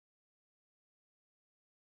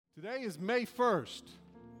Today is May 1st.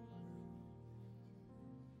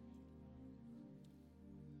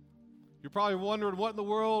 You're probably wondering what in the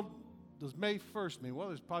world does May 1st mean? Well,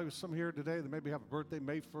 there's probably some here today that maybe have a birthday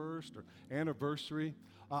May 1st or anniversary.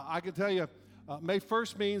 I can tell you, May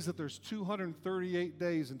 1st means that there's 238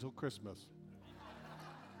 days until Christmas.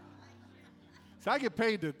 See, I get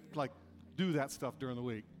paid to do that stuff during the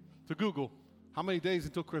week, to Google how many days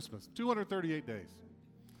until Christmas. 238 days.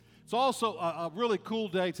 It's also a really cool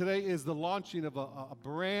day. Today is the launching of a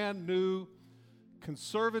brand new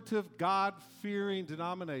conservative, God-fearing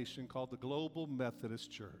denomination called the Global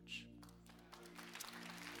Methodist Church.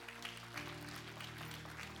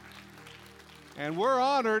 And we're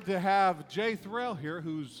honored to have Jay Thorell here,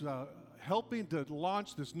 who's helping to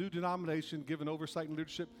launch this new denomination, giving oversight and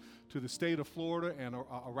leadership to the state of Florida and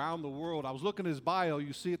around the world. I was looking at his bio.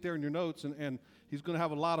 You see it there in your notes, and he's going to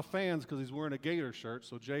have a lot of fans because he's wearing a Gator shirt.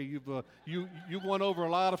 So, Jay, you've won over a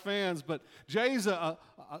lot of fans. But Jay's a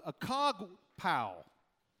cog pal,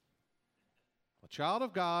 a child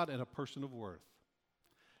of God and a person of worth.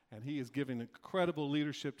 And he is giving incredible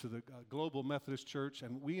leadership to the Global Methodist Church.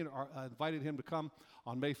 And we invited him to come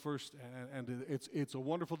on May 1st, and it's a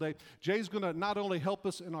wonderful day. Jay's going to not only help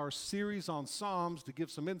us in our series on Psalms to give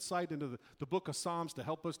some insight into the book of Psalms to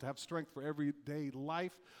help us to have strength for everyday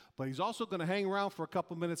life, but he's also going to hang around for a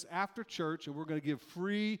couple minutes after church, and we're going to give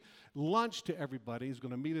free lunch to everybody. He's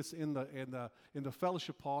going to meet us in the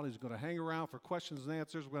fellowship hall, and he's going to hang around for questions and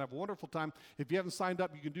answers. We're going to have a wonderful time. If you haven't signed up,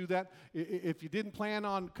 you can do that. If you didn't plan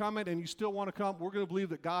on coming and you still want to come, we're going to believe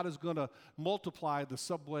that God is going to multiply the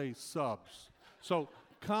Subway subs. So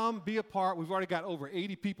come, be a part. We've already got over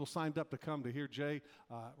 80 people signed up to come to hear Jay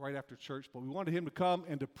right after church, but we wanted him to come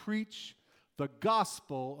and to preach the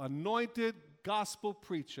gospel, anointed gospel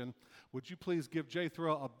preaching. Would you please give Jay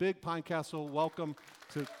Thorell a big Pine Castle welcome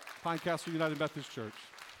to Pine Castle United Methodist Church.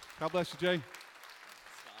 God bless you, Jay.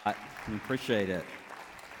 Scott, we appreciate it.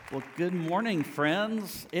 Well, good morning,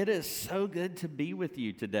 friends. It is so good to be with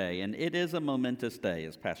you today, and it is a momentous day,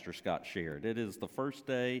 as Pastor Scott shared. It is the first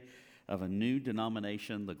day of a new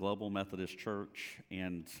denomination, the Global Methodist Church,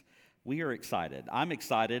 and we are excited. I'm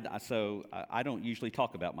excited, so I don't usually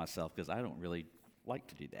talk about myself because I don't really like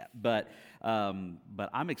to do that. But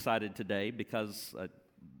I'm excited today because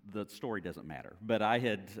the story doesn't matter. But I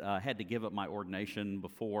had to give up my ordination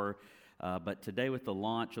before, but today with the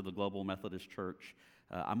launch of the Global Methodist Church,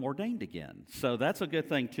 I'm ordained again. So that's a good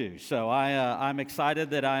thing too. So I'm excited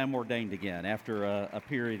that I am ordained again after a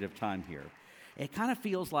period of time here. It kind of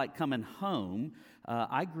feels like coming home.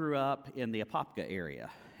 I grew up in the Apopka area,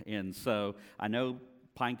 and so I know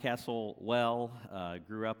Pine Castle well.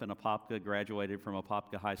 Grew up in Apopka, graduated from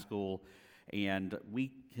Apopka High School, and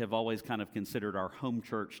we have always kind of considered our home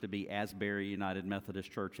church to be Asbury United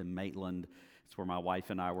Methodist Church in Maitland. It's where my wife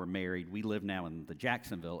and I were married. We live now in the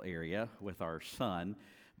Jacksonville area with our son,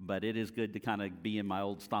 but it is good to kind of be in my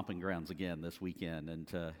old stomping grounds again this weekend and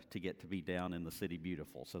to get to be down in the city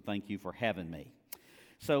beautiful. So thank you for having me.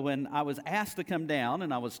 So when I was asked to come down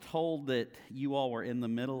and I was told that you all were in the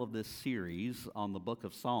middle of this series on the book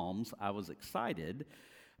of Psalms, I was excited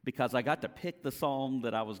because I got to pick the psalm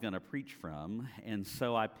that I was going to preach from. And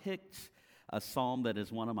so I picked a psalm that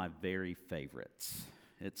is one of my very favorites.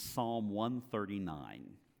 It's Psalm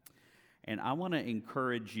 139. And I want to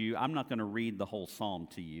encourage you. I'm not going to read the whole psalm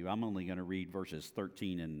to you. I'm only going to read verses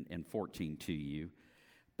 13 and 14 to you.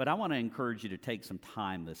 But I want to encourage you to take some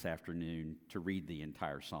time this afternoon to read the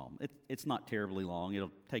entire psalm. It's not terribly long.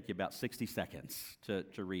 It'll take you about 60 seconds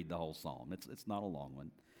to read the whole psalm. It's not a long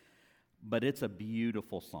one. But it's a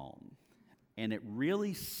beautiful psalm. And it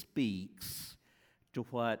really speaks to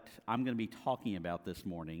what I'm going to be talking about this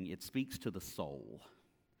morning. It speaks to the soul.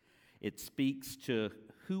 It speaks to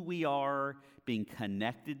who we are, being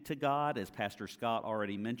connected to God, as Pastor Scott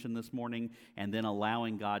already mentioned this morning, and then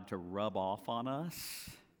allowing God to rub off on us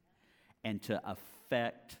and to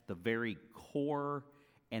affect the very core,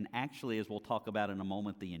 and actually, as we'll talk about in a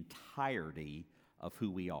moment, the entirety of who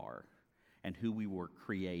we are and who we were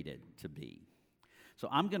created to be. So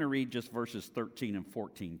I'm going to read just verses 13 and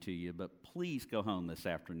 14 to you, but please go home this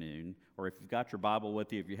afternoon, or if you've got your Bible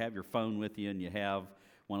with you, if you have your phone with you and you have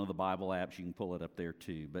one of the Bible apps, you can pull it up there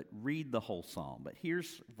too. But read the whole psalm. But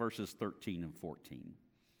here's verses 13 and 14.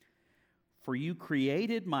 For you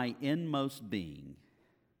created my inmost being.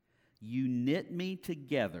 You knit me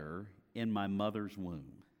together in my mother's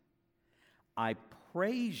womb. I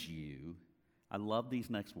praise you. I love these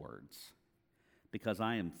next words. Because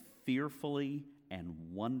I am fearfully and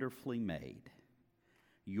wonderfully made.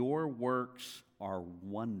 Your works are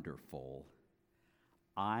wonderful.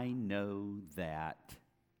 I know that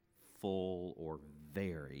full or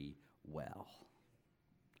very well.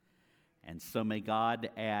 And so may God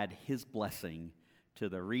add his blessing to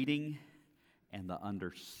the reading and the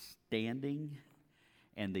understanding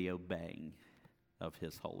and the obeying of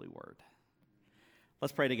his holy word.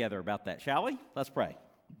 Let's pray together about that, shall we? Let's pray.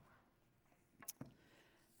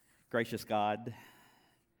 Gracious God,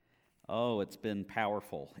 it's been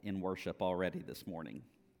powerful in worship already this morning.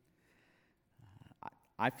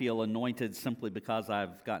 I feel anointed simply because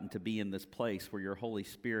I've gotten to be in this place where your Holy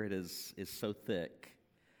Spirit is so thick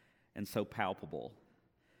and so palpable.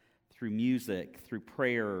 Through music, through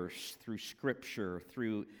prayers, through scripture,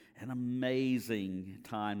 through an amazing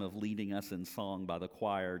time of leading us in song by the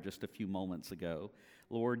choir just a few moments ago.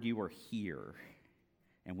 Lord, you are here,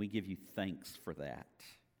 and we give you thanks for that.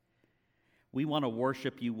 We want to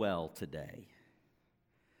worship you well today.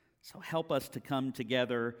 So help us to come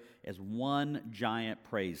together as one giant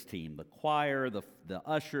praise team. The choir, the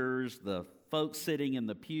ushers, the folks sitting in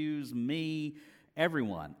the pews, me,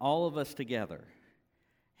 everyone, all of us together.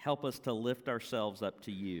 Help us to lift ourselves up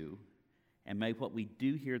to you, and may what we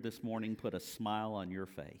do here this morning put a smile on your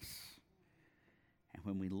face. And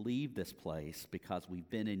when we leave this place, because we've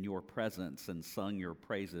been in your presence and sung your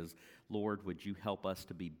praises, Lord, would you help us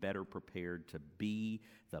to be better prepared to be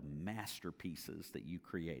the masterpieces that you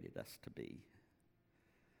created us to be.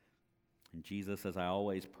 And Jesus, as I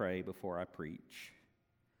always pray before I preach,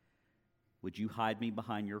 would you hide me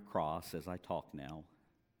behind your cross as I talk now,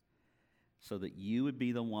 so that you would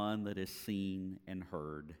be the one that is seen and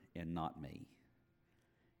heard and not me.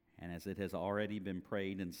 And as it has already been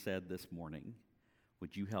prayed and said this morning,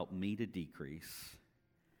 would you help me to decrease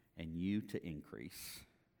and you to increase?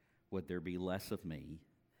 Would there be less of me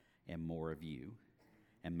and more of you?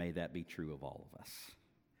 And may that be true of all of us.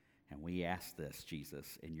 And we ask this,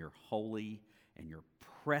 Jesus, in your holy and your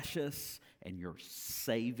precious and your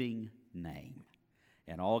saving name.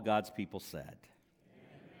 And all God's people said,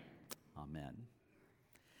 Amen.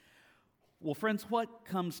 Well, friends, what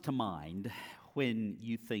comes to mind when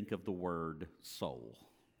you think of the word soul?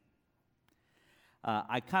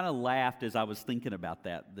 I kind of laughed as I was thinking about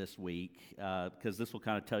that this week, because this will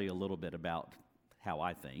kind of tell you a little bit about how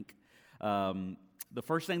I think. The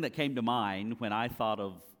first thing that came to mind when I thought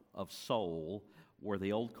of soul were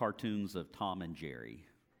the old cartoons of Tom and Jerry.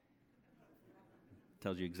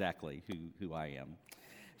 Tells you exactly who I am.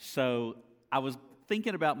 So I was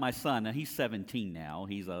thinking about my son. Now, he's 17 now.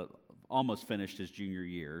 He's almost finished his junior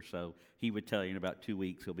year, so he would tell you in about 2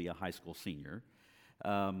 weeks he'll be a high school senior.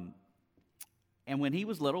 And when he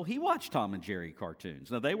was little, he watched Tom and Jerry cartoons.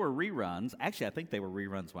 Now, they were reruns. Actually, I think they were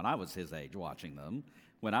reruns when I was his age watching them,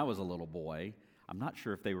 when I was a little boy. I'm not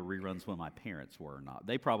sure if they were reruns when my parents were or not.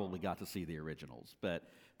 They probably got to see the originals, but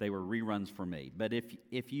they were reruns for me. But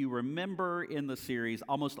if you remember in the series,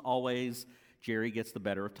 almost always Jerry gets the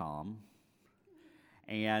better of Tom.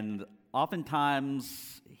 And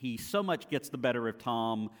oftentimes, he so much gets the better of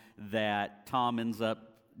Tom that Tom ends up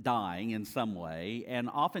dying in some way. And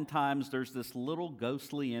oftentimes, there's this little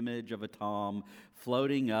ghostly image of a Tom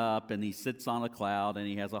floating up, and he sits on a cloud, and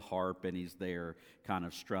he has a harp, and he's there kind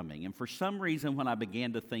of strumming. And for some reason, when I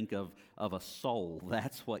began to think of a soul,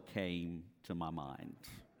 that's what came to my mind.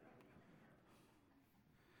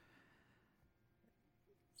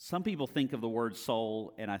 Some people think of the word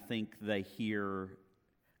soul, and I think they hear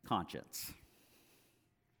conscience.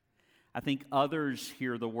 I think others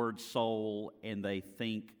hear the word soul and they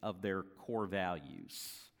think of their core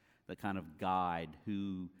values that kind of guide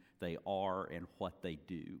who they are and what they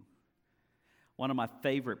do. One of my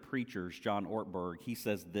favorite preachers, John Ortberg, he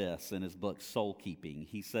says this in his book, Soul Keeping.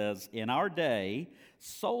 He says, in our day,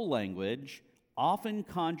 soul language often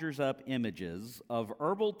conjures up images of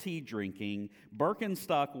herbal tea drinking,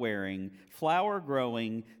 Birkenstock wearing, flower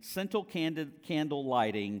growing, scented candle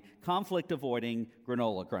lighting, conflict avoiding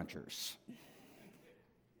granola crunchers.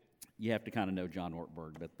 You have to kind of know John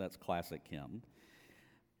Ortberg, but that's classic him.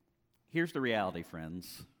 Here's the reality,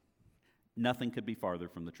 friends. Nothing could be farther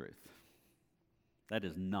from the truth. That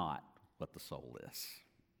is not what the soul is.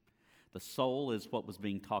 The soul is what was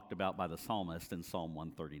being talked about by the psalmist in Psalm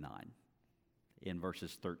 139. In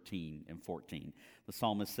verses 13 and 14. The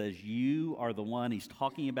psalmist says, you are the one, he's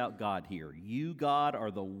talking about God here. You, God, are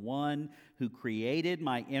the one who created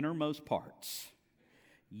my innermost parts.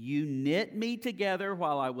 You knit me together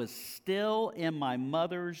while I was still in my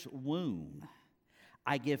mother's womb.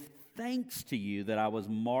 I give thanks to you that I was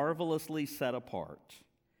marvelously set apart.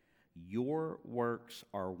 Your works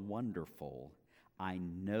are wonderful. I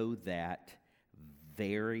know that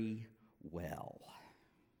very well.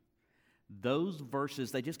 those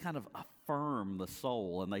verses, they just kind of affirm the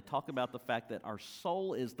soul, and they talk about the fact that our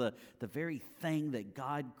soul is the very thing that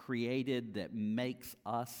God created that makes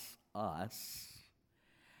us us.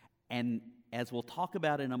 And as we'll talk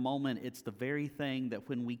about in a moment, it's the very thing that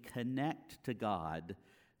when we connect to God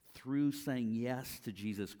through saying yes to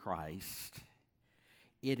Jesus Christ,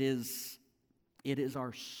 it is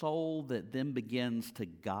our soul that then begins to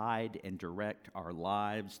guide and direct our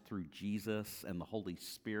lives through Jesus and the Holy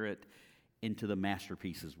Spirit into the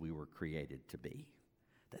masterpieces we were created to be.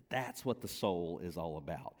 That's what the soul is all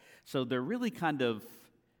about. So they're really kind of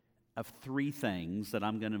three things that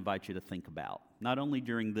I'm going to invite you to think about, not only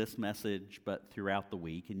during this message, but throughout the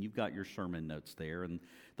week. And you've got your sermon notes there, and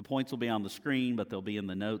the points will be on the screen, but they'll be in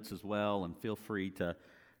the notes as well, and feel free to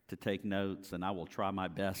take notes, and I will try my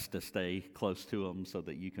best to stay close to them so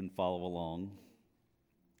that you can follow along.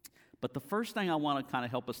 But the first thing I want to kind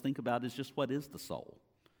of help us think about is just what is the soul?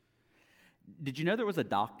 Did you know there was a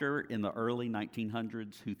doctor in the early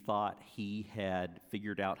 1900s who thought he had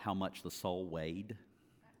figured out how much the soul weighed?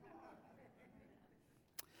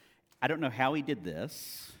 I don't know how he did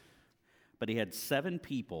this, but he had 7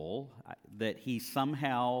 people that he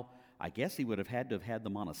somehow, I guess he would have had to have had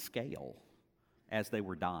them on a scale as they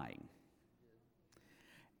were dying.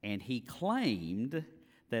 And he claimed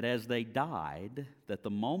that as they died, that the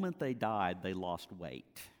moment they died, they lost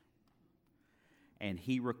weight. And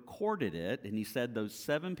he recorded it, and he said those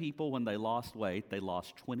 7 people, when they lost weight, they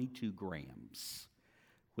lost 22 grams,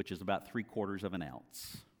 which is about 3/4 of an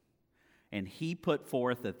ounce. And he put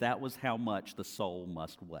forth that that was how much the soul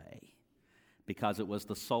must weigh, because it was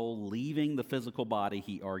the soul leaving the physical body,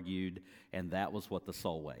 he argued, and that was what the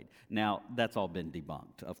soul weighed. Now, that's all been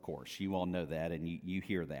debunked, of course. You all know that, and you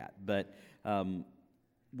hear that. But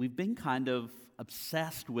we've been kind of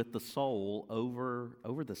obsessed with the soul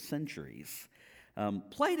over the centuries.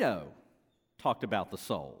 Plato talked about the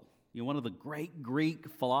soul, one of the great Greek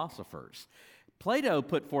philosophers. Plato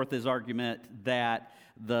put forth his argument that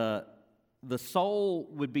the soul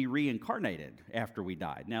would be reincarnated after we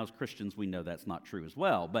died. Now, as Christians, we know that's not true as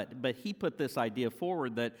well, but he put this idea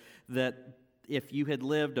forward that if you had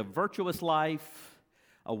lived a virtuous life,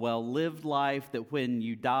 a well-lived life, that when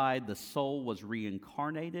you died, the soul was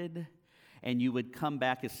reincarnated, and you would come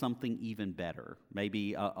back as something even better,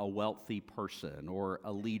 maybe a wealthy person or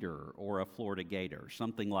a leader or a Florida Gator,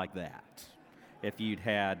 something like that, if you'd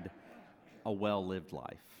had a well-lived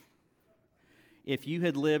life. If you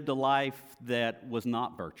had lived a life that was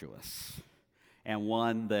not virtuous and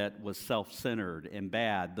one that was self-centered and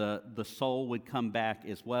bad, the soul would come back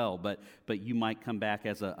as well, but you might come back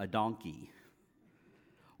as a donkey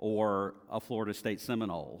or a Florida State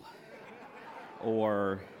Seminole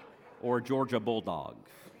or Georgia Bulldog.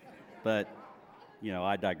 But,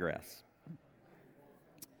 I digress.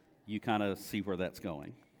 You kind of see where that's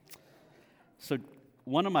going. So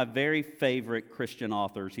one of my very favorite Christian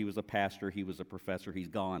authors, he was a pastor, he was a professor, he's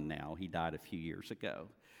gone now. He died a few years ago.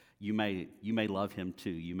 You may love him too.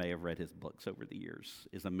 You may have read his books over the years,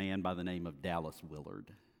 is a man by the name of Dallas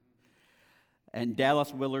Willard. And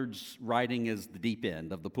Dallas Willard's writing is the deep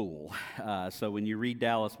end of the pool. So when you read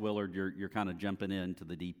Dallas Willard, you're kind of jumping into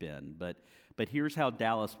the deep end. But here's how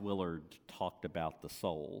Dallas Willard talked about the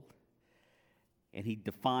soul. And he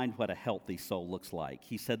defined what a healthy soul looks like.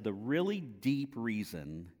 He said the really deep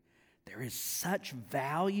reason there is such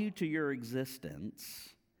value to your existence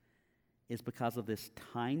is because of this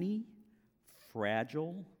tiny,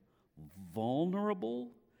 fragile,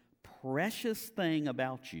 vulnerable, precious thing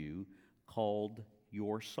about you called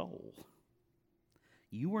your soul.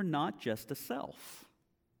 You are not just a self.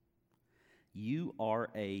 You are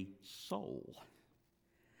a soul.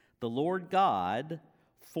 The Lord God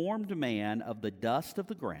formed man of the dust of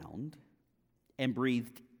the ground and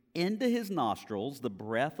breathed into his nostrils the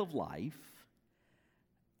breath of life,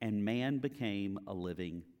 and man became a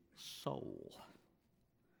living soul.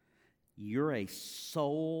 You're a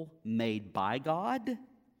soul made by God,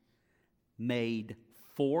 made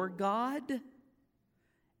for God,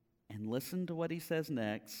 and listen to what he says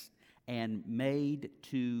next, and made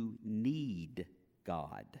to need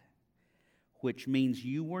God, which means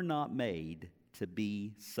you were not made to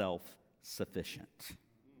be self-sufficient.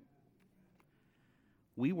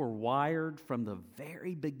 We were wired from the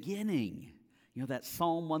very beginning. That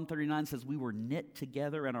Psalm 139 says we were knit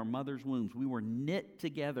together in our mother's wombs. We were knit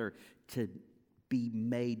together to be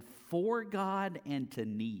made for God and to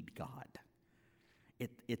need God.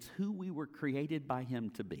 It's who we were created by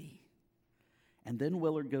him to be. And then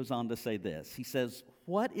Willard goes on to say this. He says,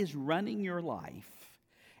 what is running your life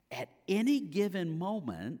at any given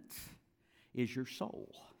moment is your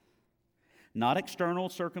soul. Not external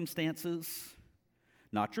circumstances,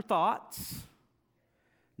 not your thoughts,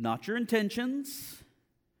 not your intentions,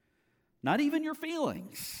 not even your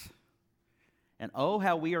feelings. And oh,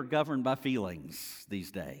 how we are governed by feelings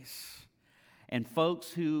these days. And folks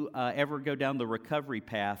who ever go down the recovery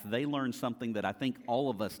path, they learn something that I think all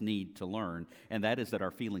of us need to learn, and that is that our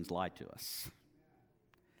feelings lie to us.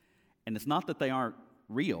 And it's not that they aren't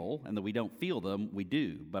real and that we don't feel them, we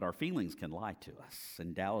do, but our feelings can lie to us.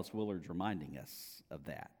 And Dallas Willard's reminding us of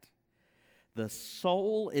that. The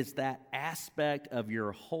soul is that aspect of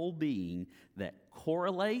your whole being that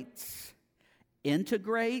correlates,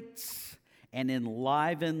 integrates, and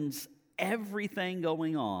enlivens everything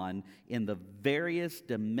going on in the various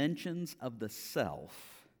dimensions of the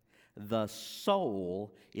self. The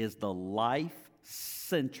soul is the life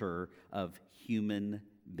center of human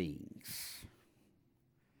beings.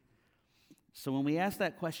 So when we ask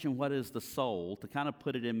that question, what is the soul, to kind of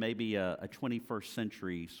put it in maybe a 21st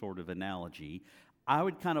century sort of analogy, I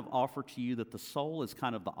would kind of offer to you that the soul is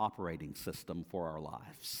kind of the operating system for our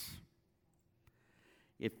lives.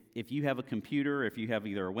 If you have a computer, if you have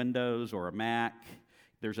either a Windows or a Mac,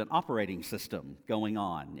 there's an operating system going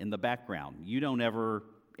on in the background. You don't ever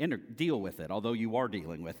deal with it, although you are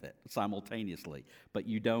dealing with it simultaneously, but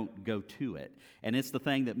you don't go to it. And it's the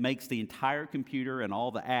thing that makes the entire computer and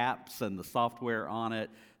all the apps and the software on it,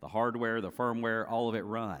 the hardware, the firmware, all of it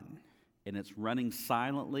run. And it's running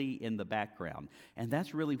silently in the background. And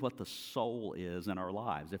that's really what the soul is in our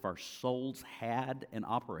lives. If our souls had an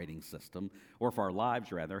operating system, or if our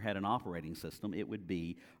lives, rather, had an operating system, it would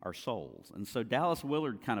be our souls. And so Dallas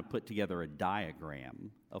Willard kind of put together a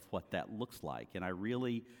diagram of what that looks like, and I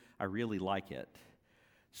really like it.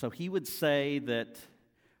 So he would say that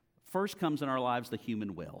first comes in our lives the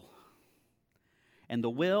human will. And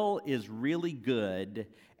the will is really good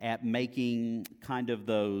at making kind of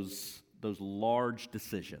those large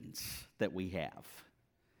decisions that we have.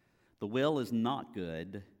 The will is not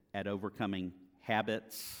good at overcoming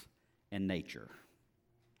habits and nature.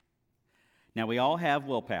 Now, we all have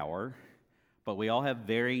willpower, but we all have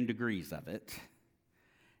varying degrees of it.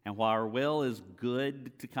 And while our will is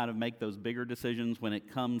good to kind of make those bigger decisions when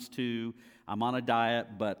it comes to, I'm on a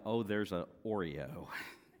diet, but there's an Oreo.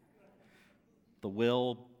 The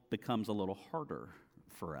will becomes a little harder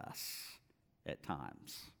for us at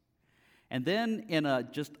times. And then in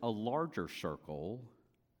just a larger circle,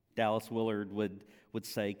 Dallas Willard would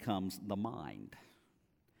say comes the mind.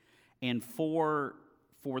 And for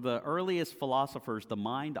the earliest philosophers, the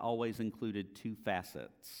mind always included two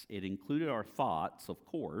facets. It included our thoughts, of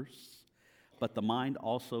course, but the mind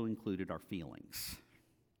also included our feelings.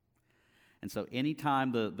 And so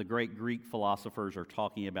anytime the great Greek philosophers are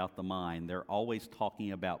talking about the mind, they're always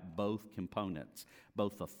talking about both components,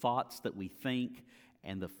 both the thoughts that we think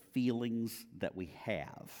and the feelings that we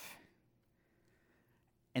have.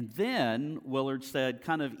 And then, Willard said,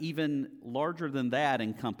 kind of even larger than that,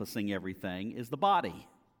 encompassing everything, is the body.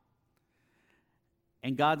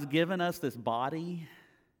 And God's given us this body,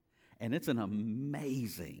 and it's an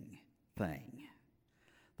amazing thing.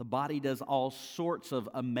 The body does all sorts of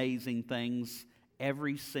amazing things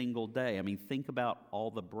every single day. I mean, think about all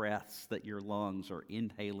the breaths that your lungs are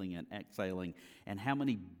inhaling and exhaling, and how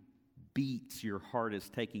many beats your heart is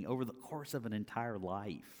taking over the course of an entire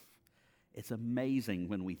life. It's amazing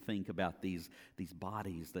when we think about these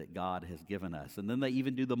bodies that God has given us. And then they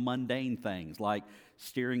even do the mundane things like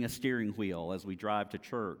steering a steering wheel as we drive to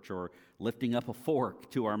church, or lifting up a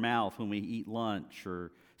fork to our mouth when we eat lunch,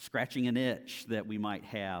 or scratching an itch that we might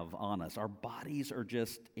have on us. Our bodies are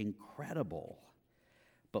just incredible.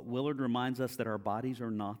 But Willard reminds us that our bodies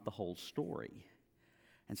are not the whole story.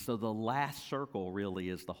 And so the last circle really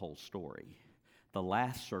is the whole story. The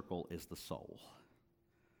last circle is the soul.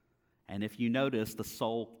 And if you notice, the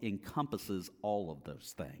soul encompasses all of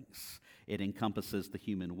those things. It encompasses the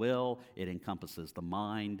human will, it encompasses the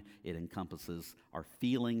mind, it encompasses our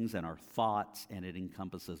feelings and our thoughts, and it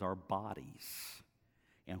encompasses our bodies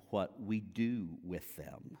and what we do with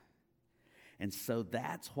them. And so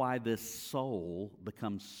that's why this soul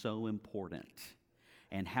becomes so important.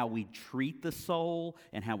 And how we treat the soul,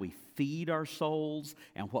 and how we feed our souls,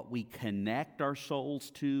 and what we connect our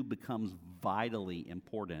souls to becomes vitally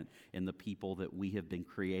important in the people that we have been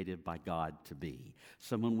created by God to be.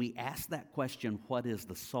 So when we ask that question, what is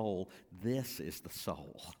the soul? This is the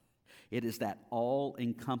soul. It is that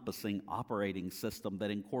all-encompassing operating system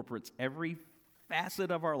that incorporates every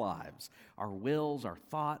facet of our lives, our wills, our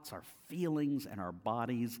thoughts, our feelings, and our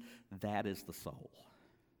bodies. That is the soul.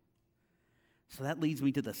 So that leads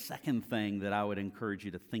me to the second thing that I would encourage you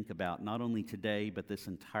to think about, not only today, but this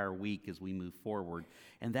entire week as we move forward.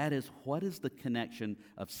 And that is, what is the connection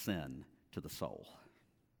of sin to the soul?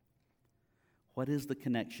 What is the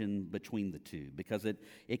connection between the two? Because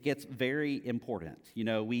it gets very important. You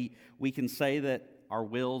know, we can say that our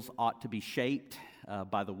wills ought to be shaped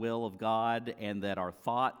by the will of God, and that our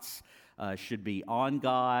thoughts should be on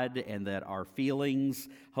God, and that our feelings,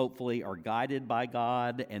 hopefully, are guided by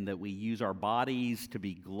God, and that we use our bodies to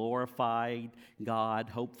be glorified God,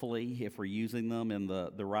 hopefully, if we're using them in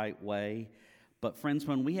the right way. But friends,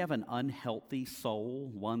 when we have an unhealthy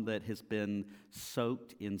soul, one that has been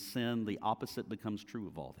soaked in sin, the opposite becomes true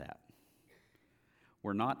of all that.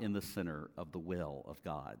 We're not in the center of the will of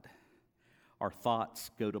God. Our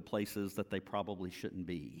thoughts go to places that they probably shouldn't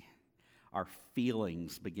be. Our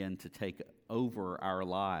feelings begin to take over our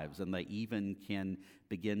lives, and they even can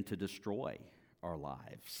begin to destroy our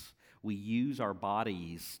lives. We use our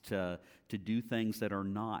bodies to do things that are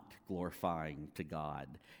not glorifying to God,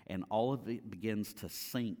 and all of it begins to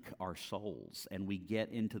sink our souls, and we get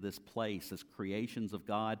into this place as creations of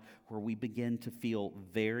God where we begin to feel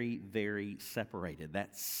very, very separated.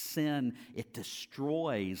 That sin, it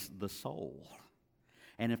destroys the soul.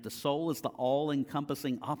 And if the soul is the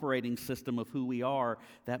all-encompassing operating system of who we are,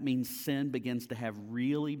 that means sin begins to have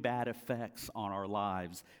really bad effects on our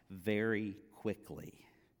lives very quickly.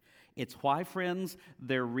 It's why, friends,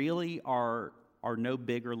 there really are no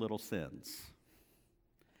big or little sins.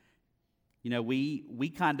 You know,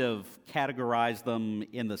 we kind of categorize them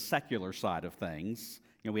in the secular side of things.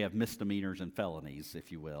 You know, we have misdemeanors and felonies,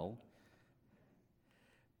 if you will.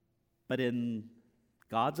 But in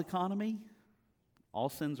God's economy, all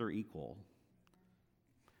sins are equal.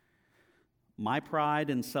 My pride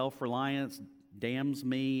and self-reliance damns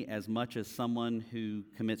me as much as someone who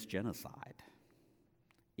commits genocide.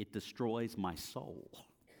 It destroys my soul.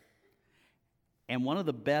 And one of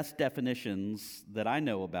the best definitions that I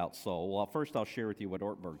know about soul, well, first I'll share with you what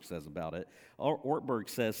Ortberg says about it. Ortberg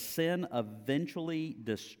says, sin eventually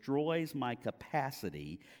destroys my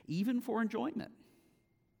capacity even for enjoyment.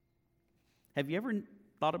 Have you ever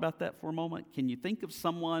thought about that for a moment? Can you think of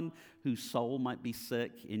someone whose soul might be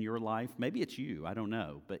sick in your life? Maybe it's you, I don't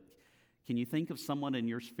know. But can you think of someone in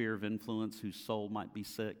your sphere of influence whose soul might be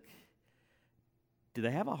sick? Do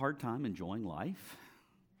they have a hard time enjoying life?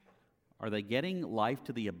 Are they getting life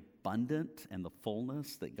to the abundant and the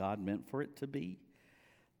fullness that God meant for it to be?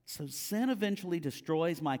 So sin eventually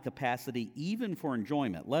destroys my capacity even for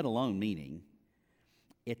enjoyment, let alone meaning.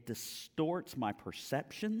 It distorts my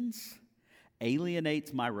perceptions,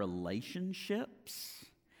 alienates my relationships,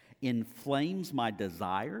 inflames my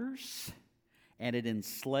desires, and it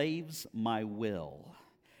enslaves my will.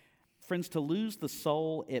 Friends, to lose the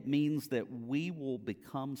soul, it means that we will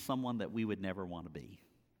become someone that we would never want to be.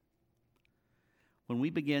 When we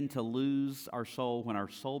begin to lose our soul, when our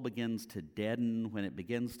soul begins to deaden, when it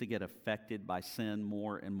begins to get affected by sin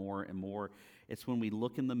more and more and more, it's when we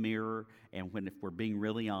look in the mirror and when, if we're being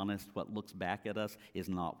really honest, what looks back at us is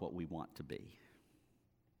not what we want to be.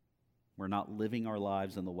 We're not living our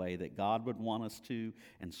lives in the way that God would want us to,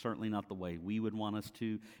 and certainly not the way we would want us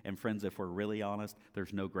to. And friends, if we're really honest,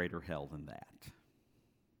 there's no greater hell than that.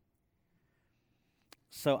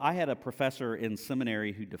 So I had a professor in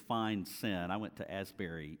seminary who defined sin. I went to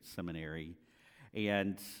Asbury Seminary,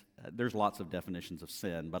 and there's lots of definitions of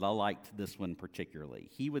sin, but I liked this one particularly.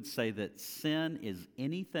 He would say that sin is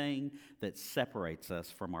anything that separates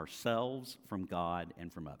us from ourselves, from God,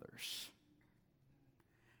 and from others.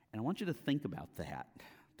 And I want you to think about that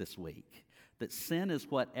this week, that sin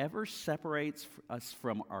is whatever separates us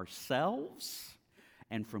from ourselves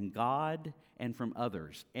and from God and from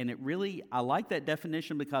others. And it really, I like that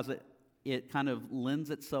definition because it kind of lends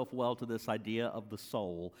itself well to this idea of the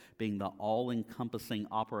soul being the all-encompassing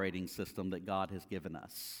operating system that God has given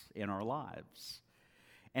us in our lives.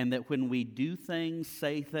 And that when we do things,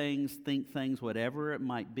 say things, think things, whatever it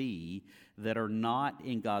might be, that are not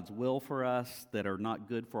in God's will for us, that are not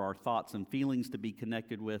good for our thoughts and feelings to be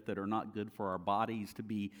connected with, that are not good for our bodies to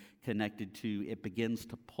be connected to, it begins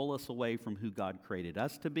to pull us away from who God created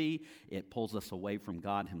us to be. It pulls us away from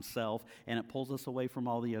God Himself, and it pulls us away from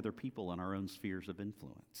all the other people in our own spheres of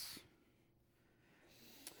influence.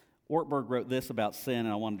 Ortberg wrote this about sin, and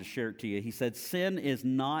I wanted to share it to you. He said, sin is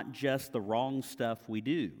not just the wrong stuff we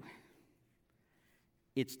do.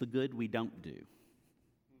 It's the good we don't do.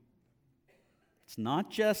 It's not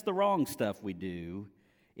just the wrong stuff we do.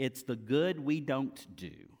 It's the good we don't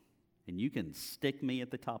do. And you can stick me at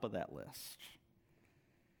the top of that list.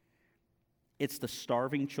 It's the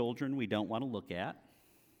starving children we don't want to look at.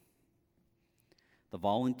 the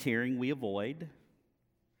volunteering we avoid,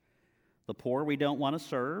 the poor we don't want to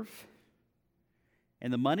serve,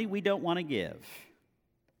 and the money we don't want to give.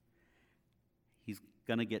 He's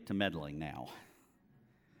going to get to meddling now.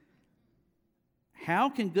 How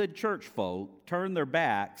can good church folk turn their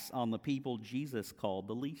backs on the people Jesus called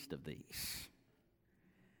the least of these?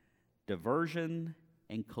 Diversion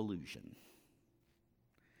and collusion.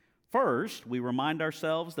 First, we remind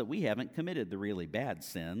ourselves that we haven't committed the really bad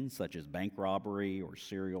sins, such as bank robbery or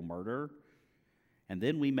serial murder. And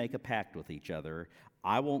then we make a pact with each other.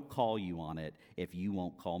 I won't call you on it if you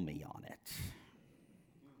won't call me on it.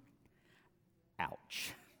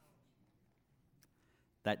 Ouch.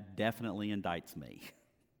 That definitely indicts me.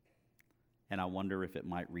 And I wonder if it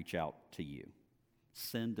might reach out to you.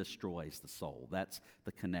 Sin destroys the soul. That's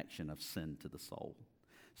the connection of sin to the soul.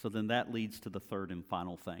 So then that leads to the third and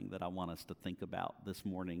final thing that I want us to think about this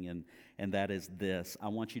morning, and that is this. I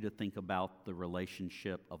want you to think about the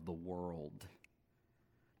relationship of the world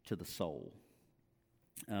to the soul.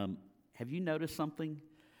 Have you noticed something?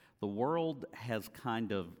 The world has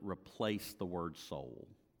kind of replaced the word soul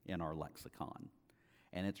in our lexicon,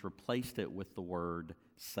 and it's replaced it with the word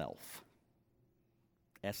self.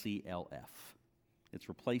 S-E-L-F. It's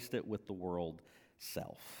replaced it with the word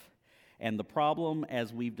self. And the problem,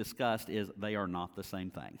 as we've discussed, is they are not the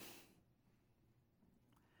same thing.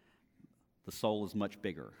 The soul is much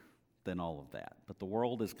bigger than all of that. But the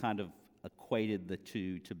world has kind of equated the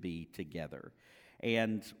two to be together.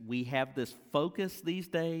 And we have this focus these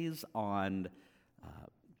days on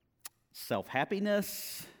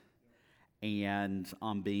self-happiness and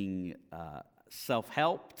on being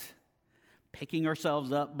self-helped, picking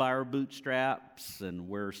ourselves up by our bootstraps, and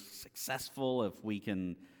we're successful if we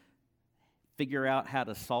can figure out how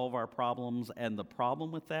to solve our problems. And the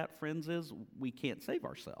problem with that, friends, is we can't save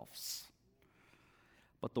ourselves.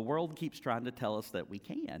 But the world keeps trying to tell us that we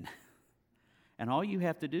can. And all you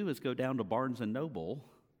have to do is go down to Barnes & Noble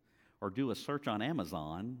or do a search on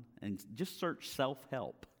Amazon and just search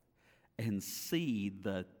self-help and see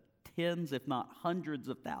the tens, if not hundreds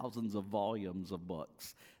of thousands of volumes of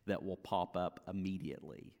books that will pop up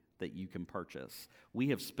immediately that you can purchase. We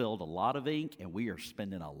have spilled a lot of ink, and we are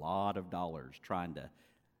spending a lot of dollars trying to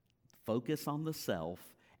focus on the self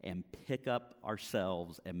and pick up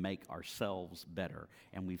ourselves and make ourselves better.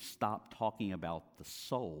 And we've stopped talking about the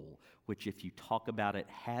soul, which, if you talk about it,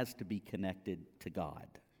 has to be connected to God.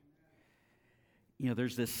 You know,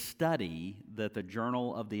 there's this study that the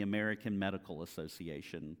Journal of the American Medical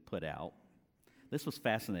Association put out. This was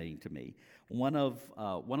fascinating to me. One of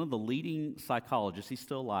the leading psychologists, he's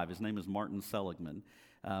still alive, his name is Martin Seligman.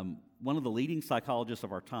 One of the leading psychologists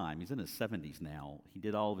of our time, he's in his 70s now. He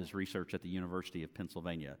did all of his research at the University of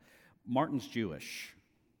Pennsylvania. Martin's Jewish.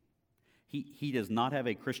 He does not have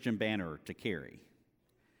a Christian banner to carry.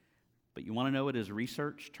 But you want to know what his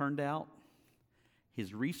research turned out?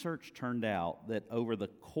 His research turned out that over the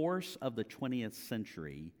course of the 20th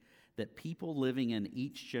century, that people living in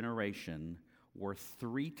each generation were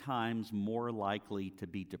 3 times more likely to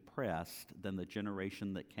be depressed than the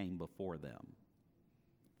generation that came before them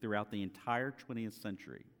throughout the entire 20th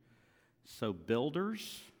century. So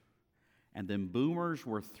builders and then boomers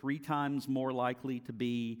were 3 times more likely to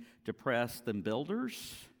be depressed than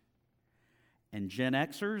builders. And Gen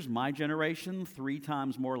Xers, my generation, 3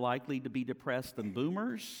 times more likely to be depressed than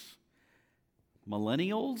boomers.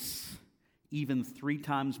 Millennials, even 3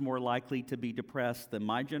 times more likely to be depressed than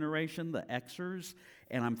my generation, the Xers.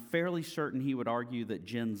 And I'm fairly certain he would argue that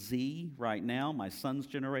Gen Z right now, my son's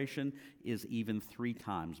generation, is even 3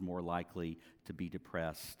 times more likely to be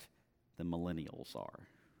depressed than millennials are.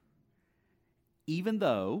 Even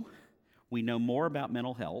though we know more about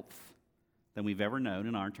mental health than we've ever known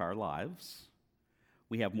in our entire lives,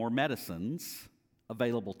 we have more medicines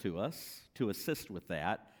available to us to assist with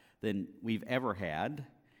that than we've ever had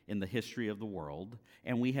in the history of the world,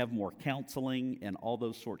 and we have more counseling and all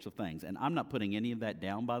those sorts of things. And I'm not putting any of that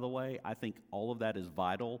down, by the way. I think all of that is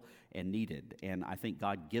vital and needed, and I think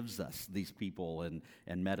God gives us these people and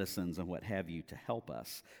medicines and what have you to help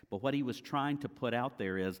us. But what he was trying to put out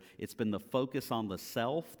there is it's been the focus on the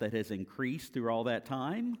self that has increased through all that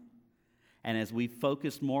time, and as we've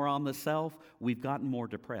focused more on the self, we've gotten more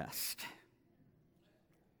depressed.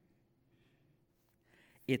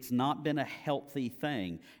 It's not been a healthy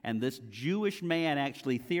thing. And this Jewish man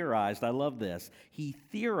actually theorized, I love this, he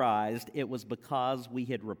theorized it was because we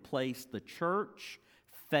had replaced the church,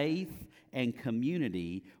 faith, and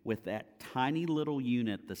community with that tiny little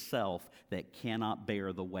unit, the self, that cannot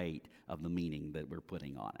bear the weight of the meaning that we're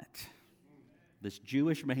putting on it. This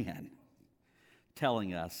Jewish man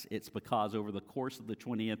telling us it's because over the course of the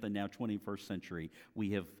 20th and now 21st century,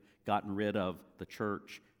 we have gotten rid of the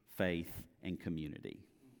church, faith, and community.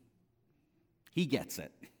 He gets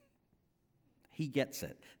it. He gets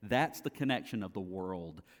it. That's the connection of the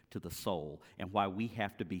world to the soul and why we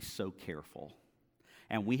have to be so careful.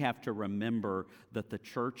 And we have to remember that the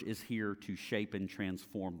church is here to shape and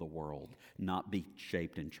transform the world, not be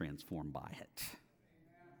shaped and transformed by it.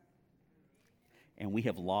 And we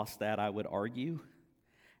have lost that, I would argue,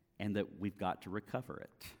 and that we've got to recover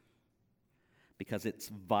it because it's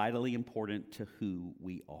vitally important to who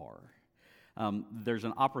we are. There's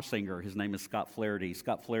an opera singer, his name is Scott Flaherty.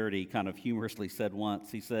 Scott Flaherty kind of humorously said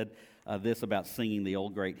once, he said this about singing the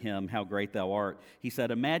old great hymn, How Great Thou Art. He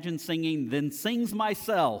said, imagine singing, then sings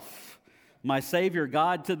myself, my Savior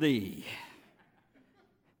God to thee.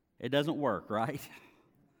 It doesn't work, right?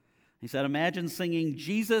 He said, imagine singing,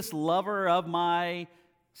 Jesus, lover of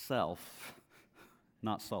myself,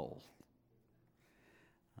 not soul.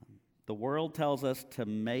 The world tells us to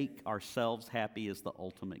make ourselves happy is the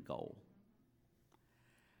ultimate goal.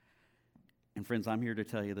 And friends, I'm here to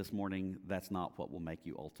tell you this morning, that's not what will make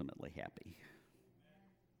you ultimately happy.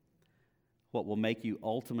 What will make you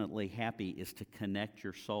ultimately happy is to connect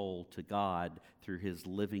your soul to God through His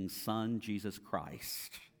living Son, Jesus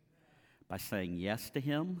Christ, by saying yes to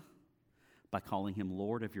Him, by calling Him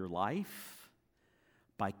Lord of your life,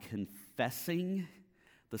 by confessing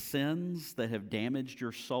the sins that have damaged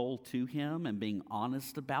your soul to Him and being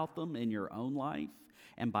honest about them in your own life,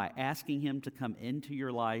 and by asking Him to come into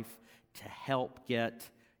your life to help get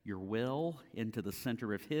your will into the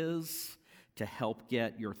center of His, to help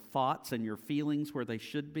get your thoughts and your feelings where they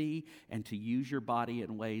should be, and to use your body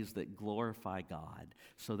in ways that glorify God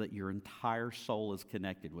so that your entire soul is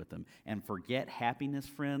connected with Him. And forget happiness,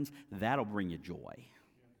 friends, that'll bring you joy.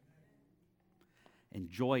 And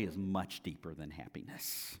joy is much deeper than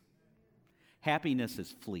happiness. Happiness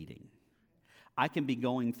is fleeting. I can be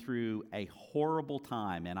going through a horrible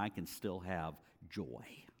time and I can still have joy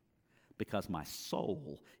because my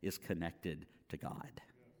soul is connected to God.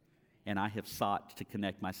 And I have sought to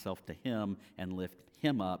connect myself to Him and lift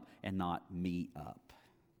Him up and not me up.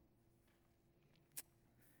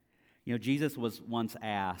 You know, Jesus was once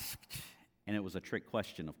asked, and it was a trick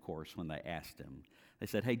question, of course, when they asked Him. They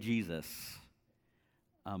said, hey, Jesus,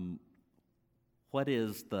 what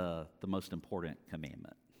is the most important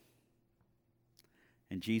commandment?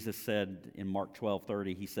 And Jesus said in Mark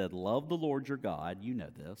 12:30, He said, love the Lord your God, you know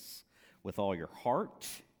this, with all your heart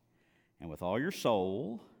and with all your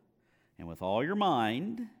soul and with all your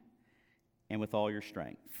mind and with all your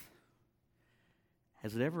strength.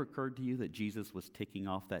 Has it ever occurred to you that Jesus was ticking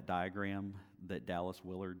off that diagram that Dallas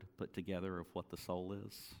Willard put together of what the soul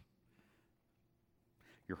is?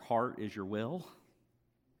 Your heart is your will.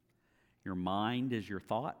 Your mind is your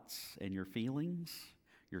thoughts and your feelings.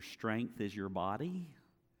 Your strength is your body.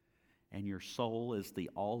 And your soul is the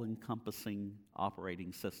all-encompassing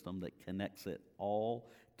operating system that connects it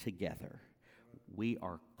all together. We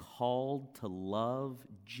are called to love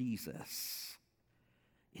Jesus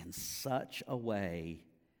in such a way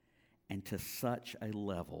and to such a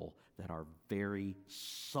level that our very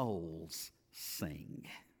souls sing.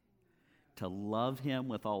 To love Him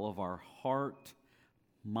with all of our heart,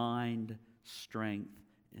 mind, strength,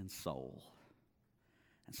 and soul.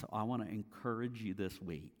 And so I want to encourage you this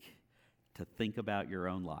week to think about your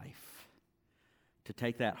own life, to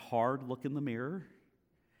take that hard look in the mirror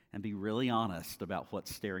and be really honest about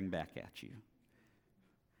what's staring back at you.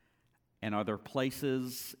 And are there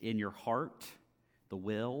places in your heart, the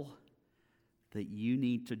will, that you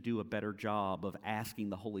need to do a better job of asking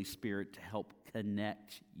the Holy Spirit to help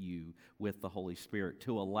connect you with the Holy Spirit,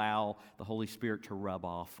 to allow the Holy Spirit to rub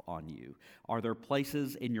off on you? Are there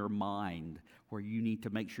places in your mind where you need to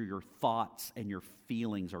make sure your thoughts and your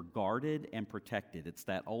feelings are guarded and protected? It's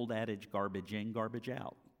that old adage, garbage in, garbage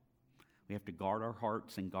out. We have to guard our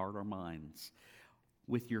hearts and guard our minds.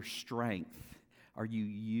 With your strength, are you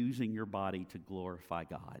using your body to glorify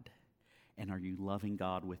God? And are you loving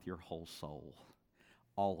God with your whole soul?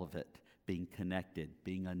 All of it being connected,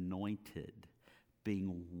 being anointed,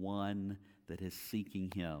 being one that is seeking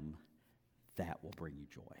Him. That will bring you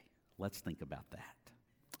joy. Let's think about that.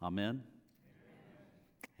 Amen?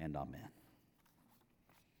 And amen.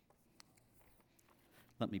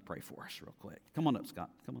 Let me pray for us real quick. Come on up, Scott.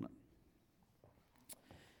 Come on up.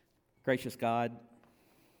 Gracious God,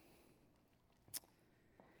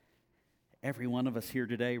 every one of us here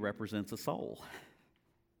today represents a soul.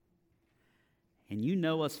 And you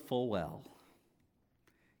know us full well.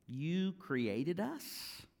 You created us.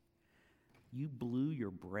 You blew your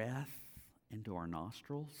breath into our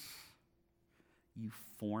nostrils. You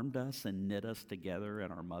formed us and knit us together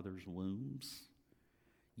in our mother's wombs.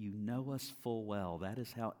 You know us full well. That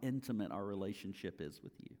is how intimate our relationship is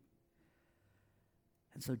with you.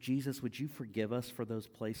 And so, Jesus, would you forgive us for those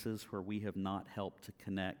places where we have not helped to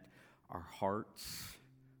connect our hearts,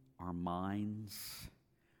 our minds,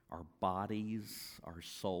 our bodies, our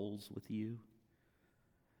souls with you?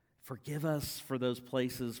 Forgive us for those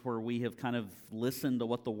places where we have kind of listened to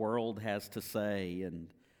what the world has to say and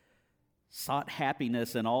sought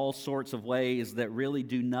happiness in all sorts of ways that really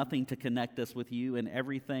do nothing to connect us with you and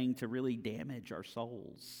everything to really damage our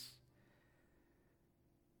souls.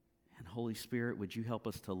 And Holy Spirit, would you help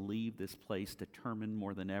us to leave this place determined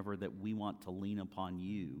more than ever that we want to lean upon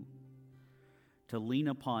you. To lean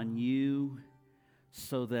upon you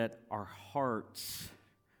so that our hearts,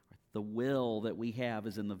 the will that we have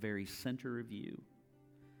is in the very center of you.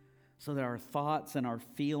 So that our thoughts and our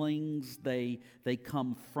feelings, they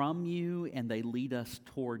come from you and they lead us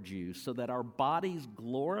towards you. So that our bodies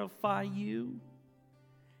glorify you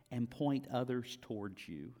and point others towards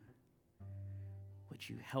you. Would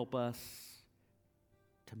you help us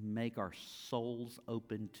to make our souls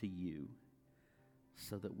open to you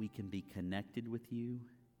so that we can be connected with you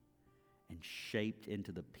and shaped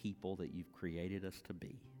into the people that you've created us to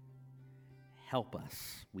be? Help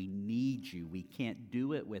us. We need you. We can't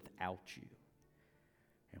do it without you.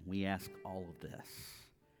 And we ask all of this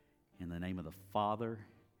in the name of the Father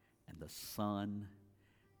and the Son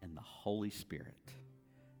and the Holy Spirit.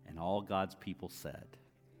 And all God's people said,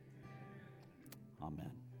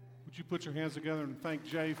 Amen. Would you put your hands together and thank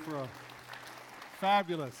Jay for a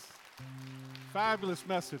fabulous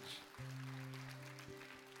message.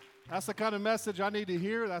 That's the kind of message I need to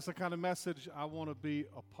hear. That's the kind of message I want to be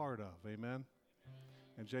a part of. Amen.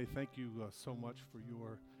 And Jay, thank you so much for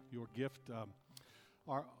your gift.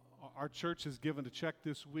 Our church has given a check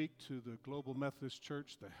this week to the Global Methodist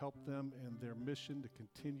Church to help them in their mission to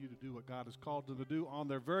continue to do what God has called them to do on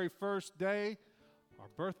their very first day, our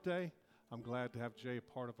birthday. I'm glad to have Jay a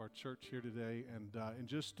part of our church here today. And in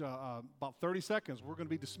just about 30 seconds, we're going to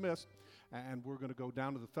be dismissed, and we're going to go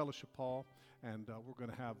down to the fellowship hall, and we're going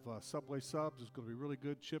to have Subway subs. It's going to be really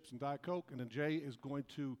good, chips and Diet Coke. And then Jay is going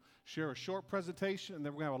to share a short presentation, and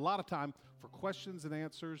then we're going to have a lot of time for questions and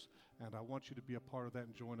answers. And I want you to be a part of that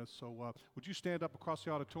and join us. So would you stand up across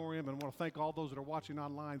the auditorium? And I want to thank all those that are watching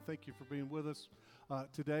online. Thank you for being with us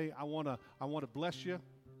today. I want to bless you.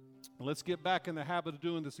 Let's get back in the habit of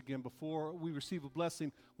doing this again. Before we receive a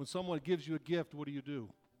blessing, when someone gives you a gift, what do?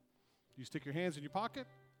 You stick your hands in your pocket?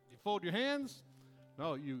 You fold your hands?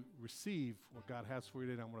 No, you receive what God has for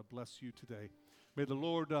you today. I want to bless you today. May the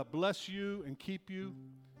Lord bless you and keep you.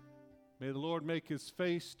 May the Lord make his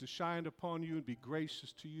face to shine upon you and be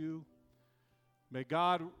gracious to you. May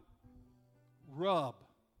God rub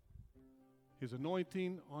his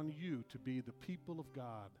anointing on you to be the people of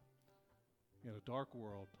God in a dark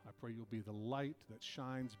world. I pray you'll be the light that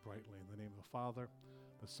shines brightly. In the name of the Father,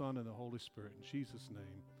 the Son, and the Holy Spirit. In Jesus'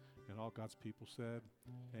 name. And all God's people said,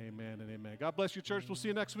 amen and amen. God bless you, church. We'll see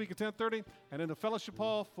you next week at 10:30. And in the fellowship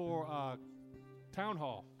hall for Town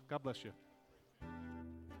Hall. God bless you.